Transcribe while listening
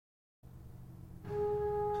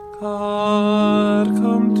Har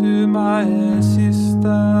kom to my assistance.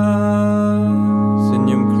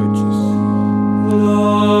 Signum Crucis.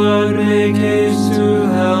 Lord, make haste to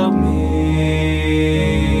help me.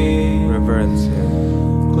 Reverence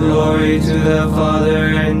Him. Glory to the Father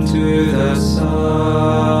and to the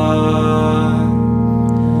Son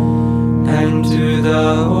and to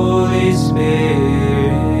the Holy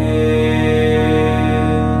Spirit,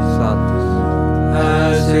 Sanctus.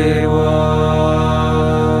 as it was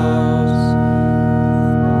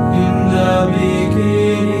in the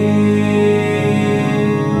beginning,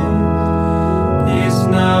 is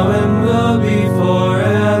now and will be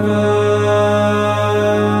forever.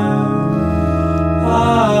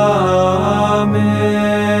 Amen.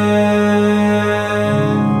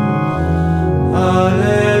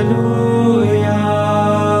 Alleluia.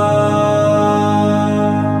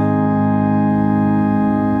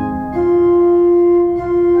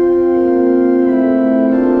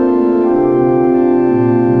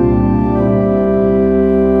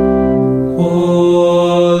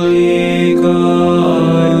 Holy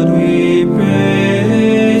God, we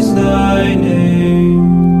praise thy name.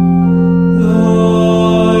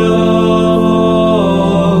 Lord of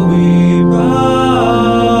all, we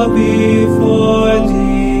bow before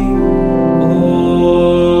thee.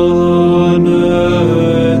 All on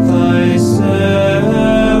earth thy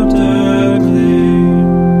scepter claim.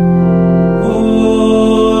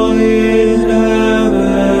 All in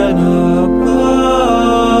heaven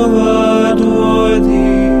above adore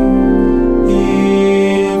thee.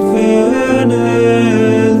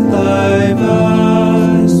 Infinite thy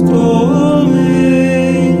vast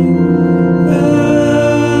domain,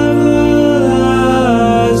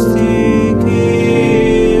 everlasting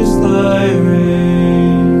is thy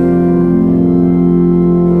reign.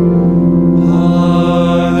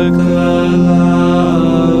 Hark the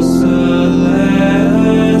loud celestial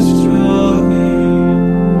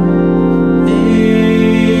hymn,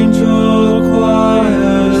 angel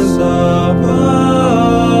choirs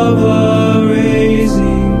above are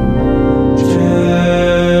raising,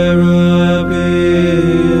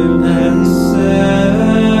 cherubim and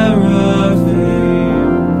seraphim,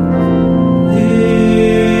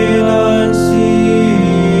 in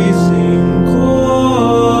unceasing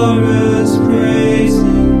chorus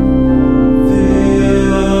praising,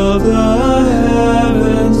 fill the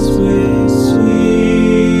heavens with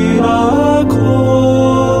sweet accord.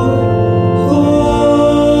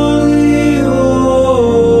 Holy,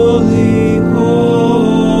 holy,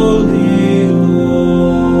 holy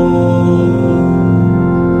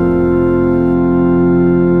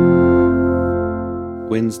Lord.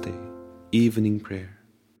 Wednesday, Evening Prayer.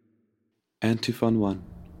 Antiphon 1.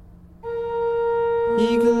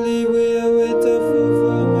 Eagerly we await the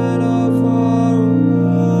fulfillment of our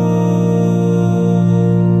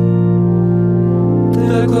hope,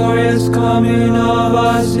 the glorious coming of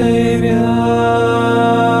our Savior.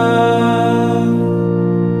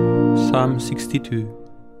 Psalm 62.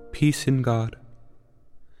 Peace in God.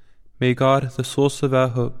 May God, the source of our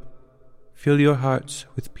hope, fill your hearts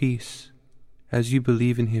with peace as you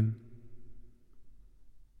believe in Him.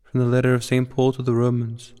 From the letter of St. Paul to the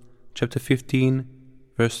Romans, chapter 15,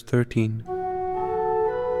 verse 13.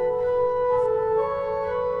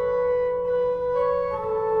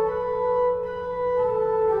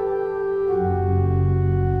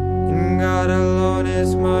 In God alone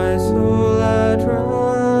is my soul at rest.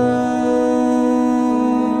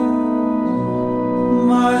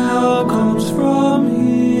 My help comes from Him.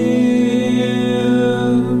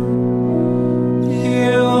 He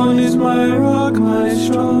alone is my rock, my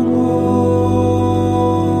stronghold,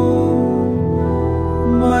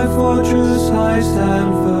 my fortress, I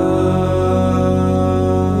stand firm.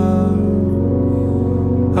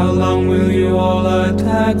 How long will you all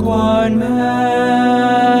attack one man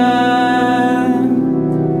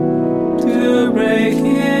to break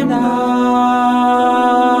him down,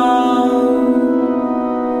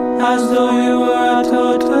 as though you were a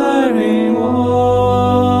tottering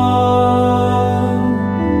wall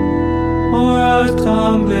or a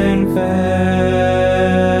tumbling fence?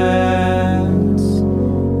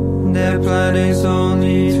 Their plan is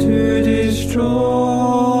only to destroy.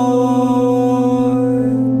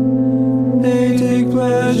 They take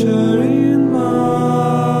pleasure in lies.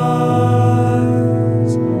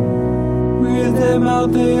 With their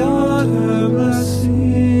mouth they utter blessing,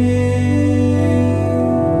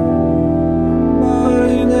 but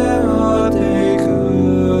in their heart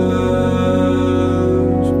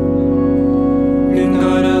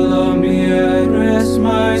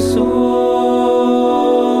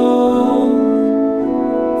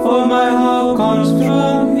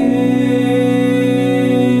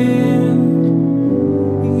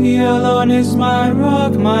is my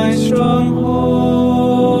rock, my stronghold,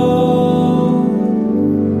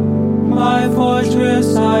 my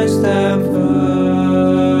fortress, I stand firm.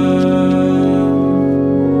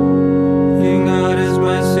 In God is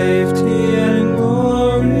my safety and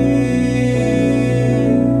glory,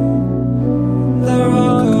 the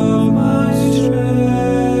rock of my strength.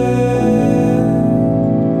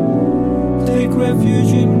 Take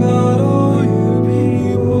refuge in God, all you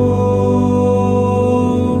people.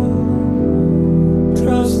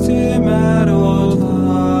 Trust Him at all times.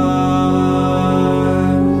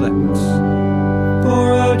 Let's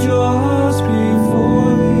Pour out your hearts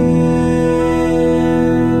before Him,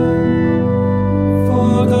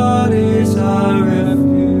 for God is our refuge.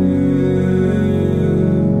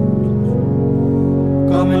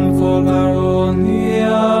 Come and form our only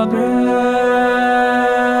our bread.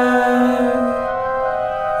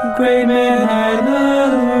 Great men had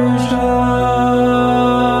illusion,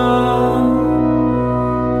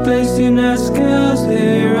 placed in their scales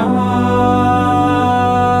they rise.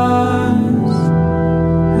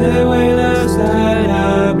 They weigh less than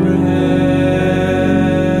a breath.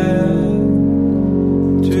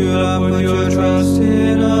 Do not put your trust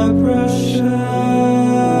in oppression,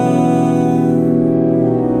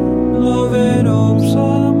 love and hopes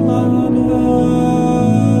of love.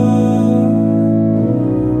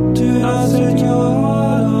 Do not set your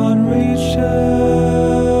heart on riches,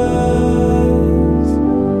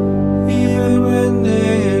 even when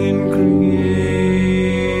they increase.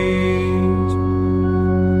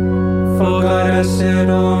 For God has said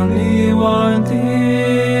only one thing,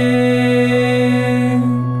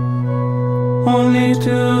 only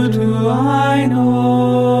two do I know,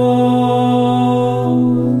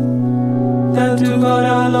 that to God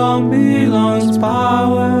alone belongs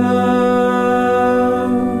power,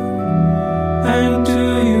 and to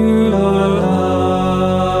you, Lord,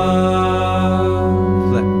 love,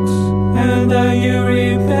 let's and that you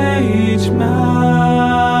repay each man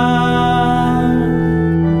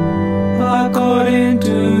according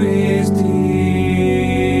to his deed.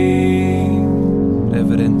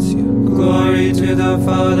 reverencia. Glory to the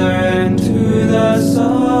Father and to the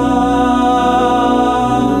Son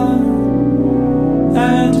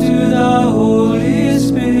and to the Holy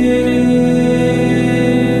Spirit,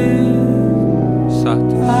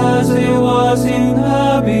 Sat as it was in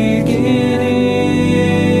the beginning,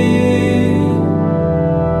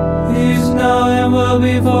 is now and will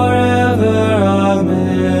be forever.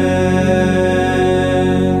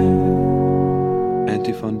 Amen.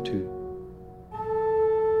 Antiphon 2.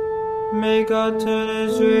 May God turn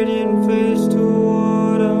His radiant face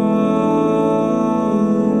toward us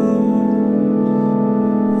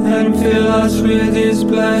and fill us with His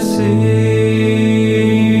blessings.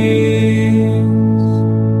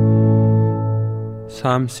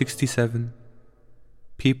 Psalm 67.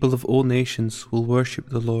 People of all nations will worship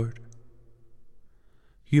the Lord.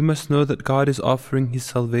 You must know that God is offering His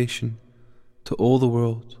salvation to all the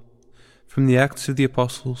world. From the Acts of the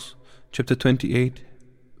Apostles, chapter 28,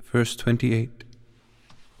 verse 28.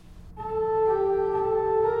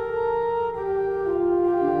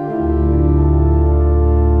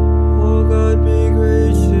 O God, be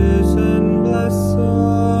gracious and bless us,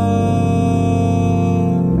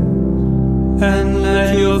 and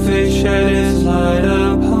let your face shed its light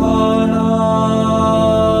upon us.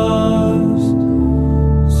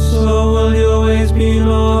 So will your ways be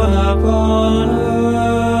known upon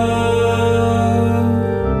earth,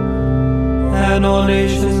 and all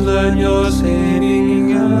nations learn your saving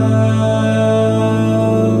hand.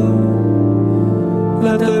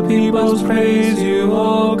 Let the peoples praise you,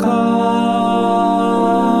 O God.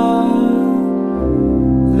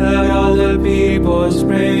 Let all the peoples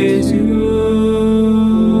praise you.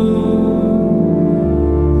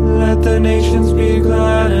 Let the nations be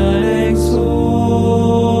glad and exult,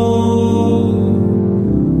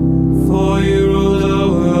 for you rule the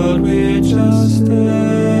world with justice.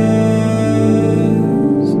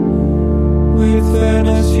 With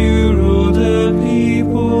fairness you rule the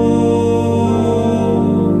peoples.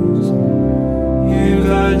 You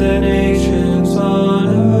guide the nations on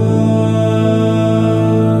earth.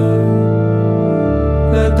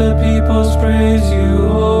 Let the peoples praise you,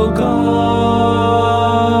 O God.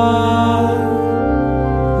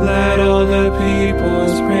 Let all the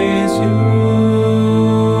peoples praise you.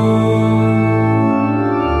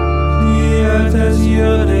 The earth has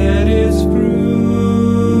yielded its fruit,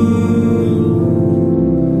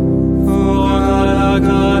 for God our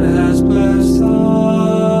God has blessed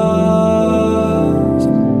us.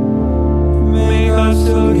 May God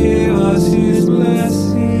still give us His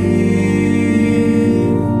blessing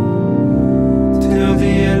till the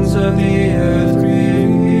ends of the earth.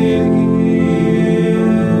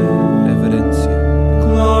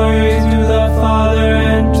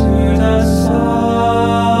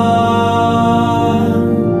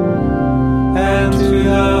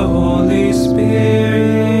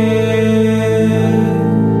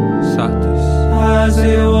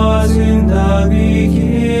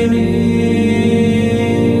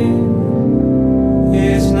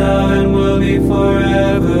 be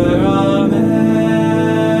forever. Amen.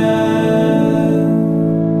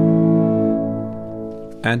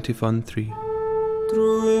 Antiphon 3.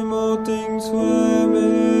 Through him all things were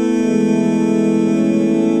made.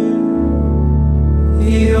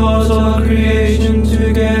 He holds all creation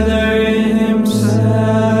together in himself.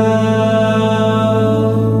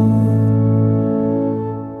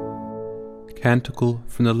 Canticle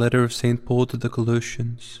from the letter of St. Paul to the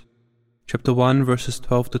Colossians, chapter 1, verses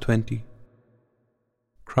 12 to 20.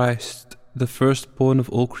 Christ, the firstborn of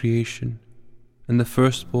all creation, and the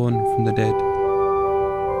firstborn from the dead.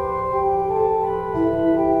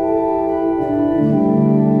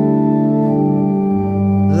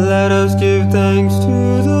 Let us give thanks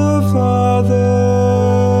to the Father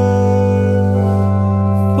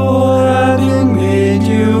for having made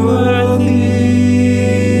you worthy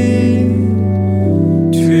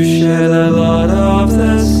to share the lot of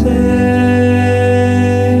the saints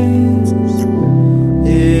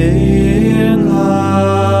in light.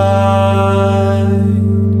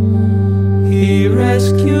 He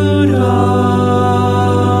rescued us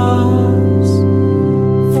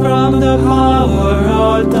from the power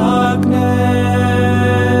of darkness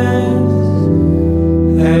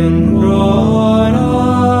and brought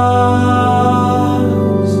us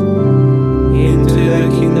into the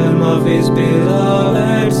kingdom of his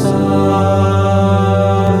beloved Son.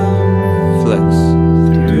 Flex.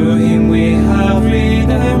 Through him we have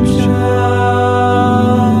redemption,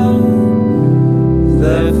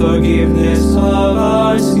 the forgiveness of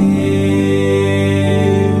our sins.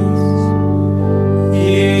 He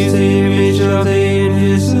is the image of the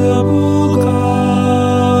invisible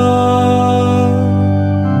God,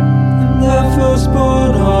 and the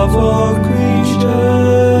firstborn of all creatures.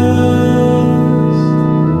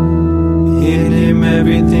 In him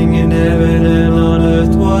everything in heaven and on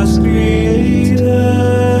earth was created,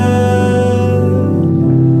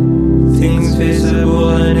 things visible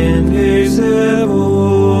and invisible.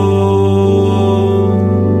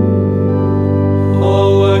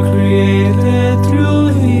 All were created through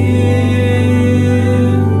him.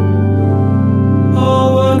 All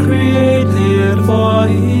were created for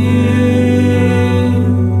him.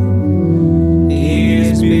 He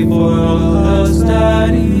is before all else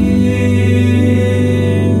that is.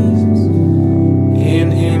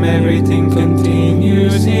 In him everything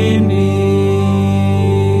continues in being.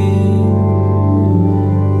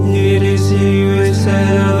 It is he who is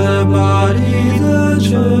head of the body, the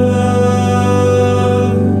church.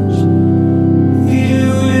 He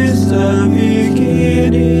who is the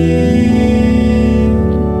beginning,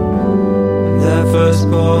 the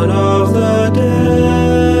firstborn of the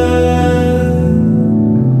dead,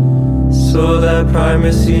 so that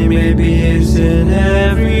primacy may be his in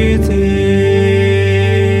everything.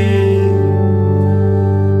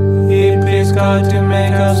 It pleased God to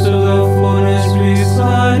make us so the fullness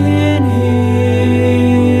reside in him,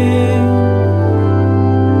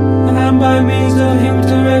 and by means of him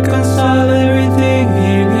to reconcile everything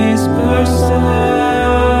in his person,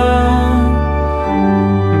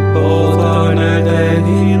 both on earth and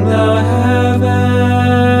in the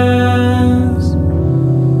heavens,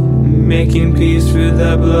 making peace through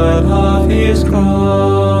the blood of his cross.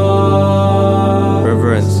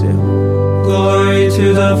 Reverencia. Glory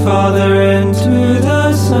to the Father and to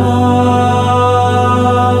the Son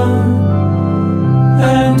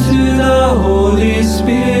and to the Holy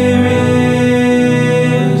Spirit,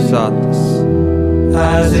 Satis.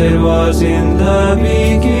 as it was in the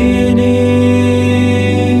beginning,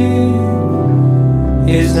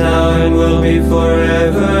 is now and will be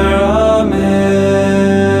forever. Amen.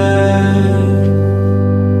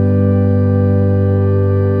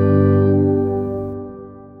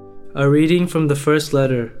 A reading from the first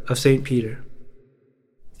letter of St. Peter.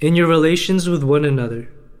 In your relations with one another,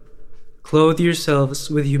 clothe yourselves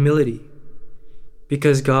with humility,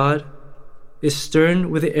 because God is stern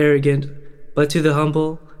with the arrogant, but to the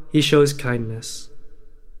humble he shows kindness.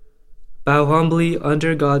 Bow humbly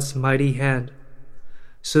under God's mighty hand,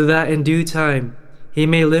 so that in due time he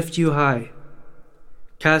may lift you high.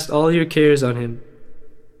 Cast all your cares on him,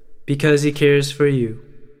 because he cares for you.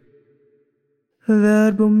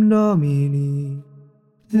 Verbum Domini,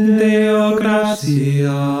 Deo gratias.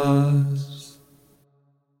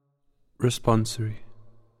 Responsory.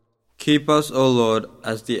 Keep us, O Lord,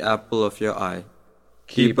 as the apple of your eye.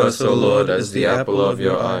 Keep us, O Lord, as the apple of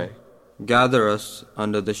your eye. Gather us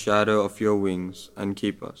under the shadow of your wings, and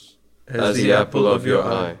keep us. As the apple of your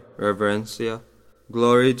eye. Reverencia.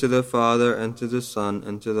 Glory to the Father, and to the Son,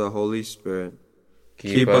 and to the Holy Spirit.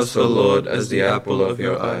 Keep us, O Lord, as the apple of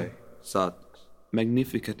your eye. Sat.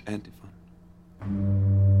 Magnificat Antiphon.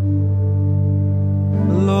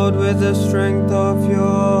 with the strength of your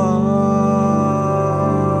arm,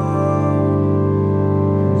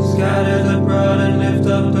 scatter the proud and lift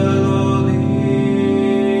up the lowly.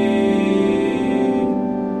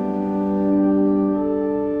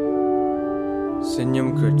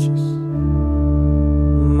 Signum Crucis.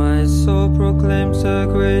 My soul proclaims the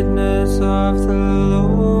greatness of the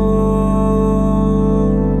Lord.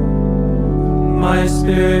 My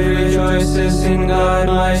spirit rejoices in God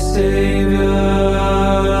my Savior,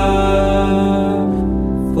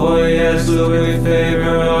 for he has looked with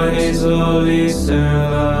favor on his holy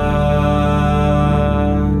servant.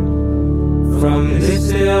 From this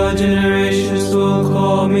day all generations will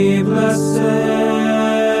call me blessed.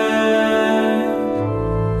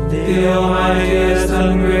 The Almighty has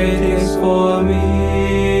done great things for me,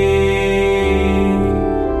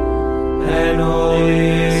 and holy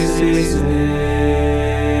is his name.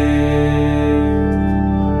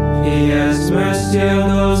 He has mercy on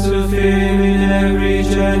those who fear him in every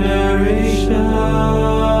generation.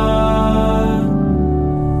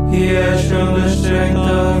 He has shown the strength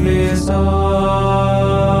of his arm.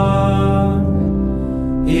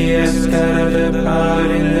 He has scattered the proud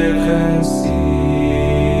in their conceit.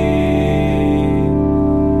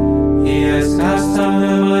 Cast down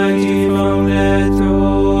the mighty from their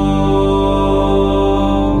thrones,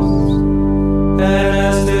 and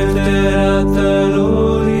has lifted up the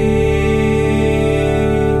lowly.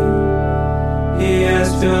 He has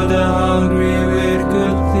filled the hungry with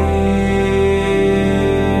good things,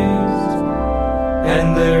 and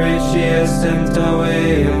the rich he has sent away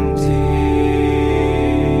empty.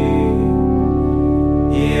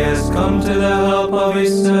 He has come to the help of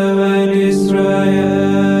his servant Israel.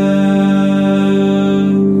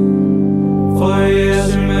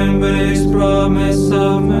 His promise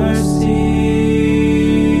of mercy,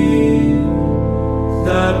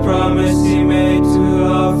 the promise he made to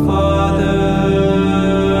our fathers,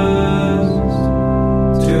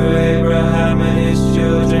 to Abraham and his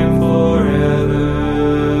children forever.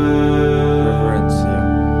 Reverencia.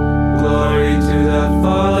 Glory to the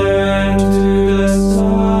Father and to the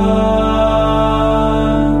Son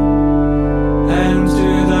and to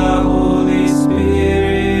the Holy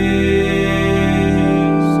Spirit,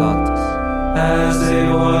 as it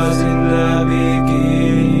was in the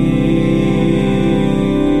beginning,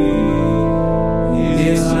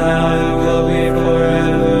 is now and will be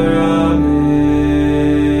forever.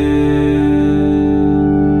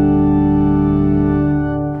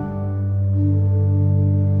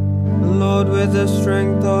 Amen. Lord, with the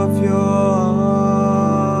strength of your arm,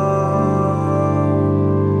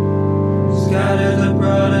 scatter the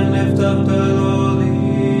proud and lift up the lowly.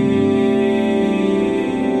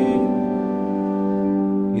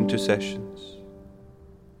 Intercessions.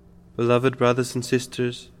 Beloved brothers and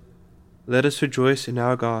sisters, let us rejoice in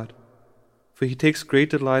our God, for he takes great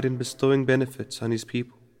delight in bestowing benefits on his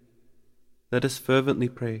people. Let us fervently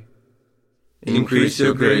pray. Increase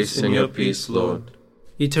your grace and your peace, Lord.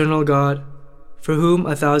 Eternal God, for whom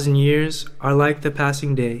 1,000 years are like the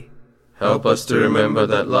passing day, help us to remember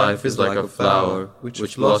that life is like a flower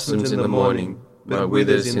which blossoms in the morning but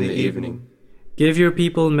withers in the evening. Give your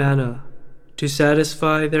people manna to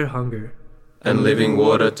satisfy their hunger, and living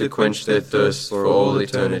water to quench their thirst for all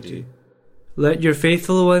eternity. Let your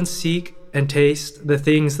faithful ones seek and taste the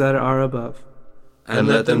things that are above, and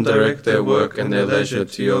let them direct their work and their leisure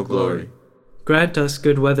to your glory. Grant us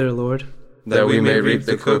good weather, Lord, that we may reap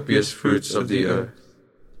the copious fruits of the earth.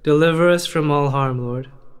 Deliver us from all harm,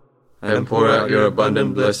 Lord, and pour out your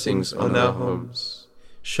abundant blessings on our homes.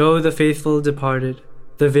 Show the faithful departed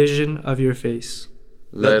the vision of your face.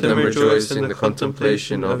 Let them rejoice in the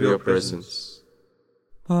contemplation of your presence.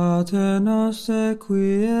 Pater noster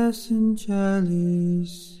qui es in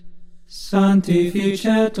celis,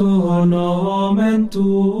 sanctificetur nomen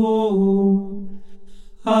tuum,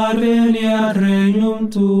 adveniat regnum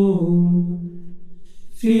tuum,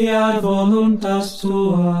 fiat voluntas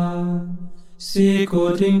tua,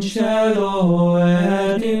 sicut in cielo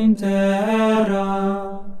et in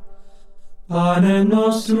terra. Panem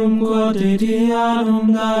nostrum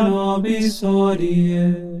quotidianum da nobis hodie,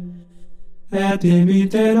 et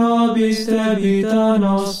dimitte nobis debita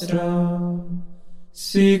nostra,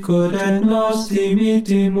 sicut et nos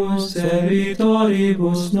dimittimus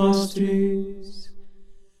debitoribus nostris,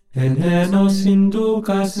 et ne nos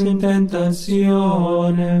inducas in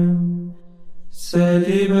tentationem, sed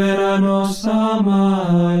libera nos a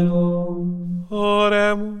malo.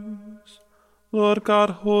 Oremus. Lord God,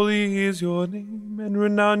 holy is your name, and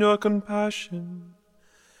renowned your compassion,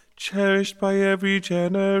 cherished by every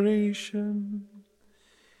generation.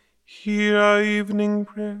 Hear our evening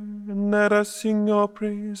prayer, and let us sing your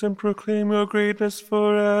praise and proclaim your greatness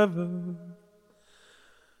forever.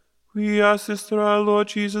 We ask this through our Lord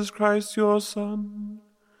Jesus Christ, your Son,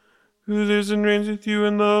 who lives and reigns with you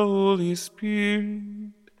in the Holy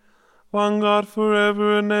Spirit, one God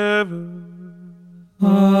forever and ever.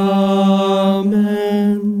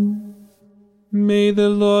 Amen. May the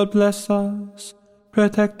Lord bless us,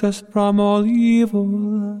 protect us from all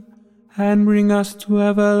evil, and bring us to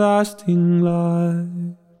everlasting life.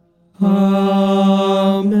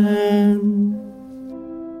 Amen.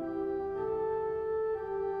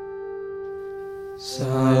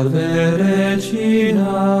 Salve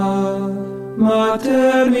Regina,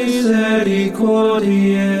 Mater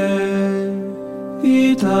misericordiae,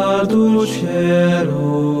 vita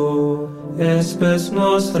dulcero, espes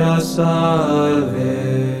nostra salve.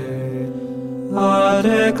 A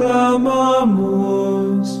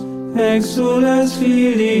reclamamus, exules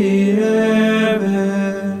filii Eve,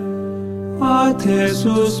 a te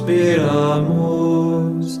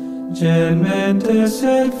suspiramus, gementes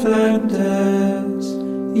et flentes,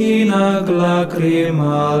 in ac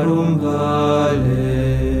lacrimarum vale.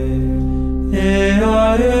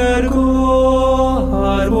 Ea ergo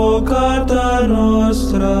advocata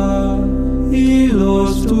nostra,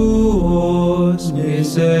 illos tuos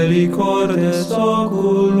misericordes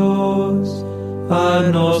oculos,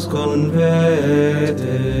 ad nos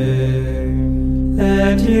converte.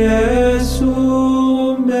 Et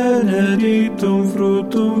Iesum benedictum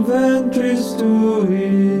fructum ventris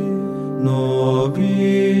tui,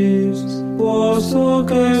 nobis vos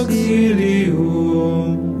hoc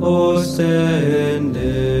exilium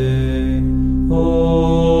ostende. O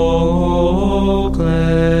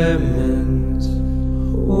clemens,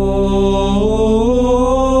 O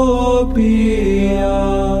pia,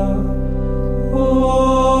 O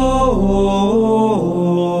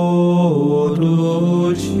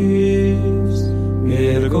dulcis,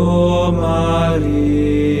 Virgo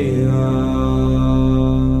Maria.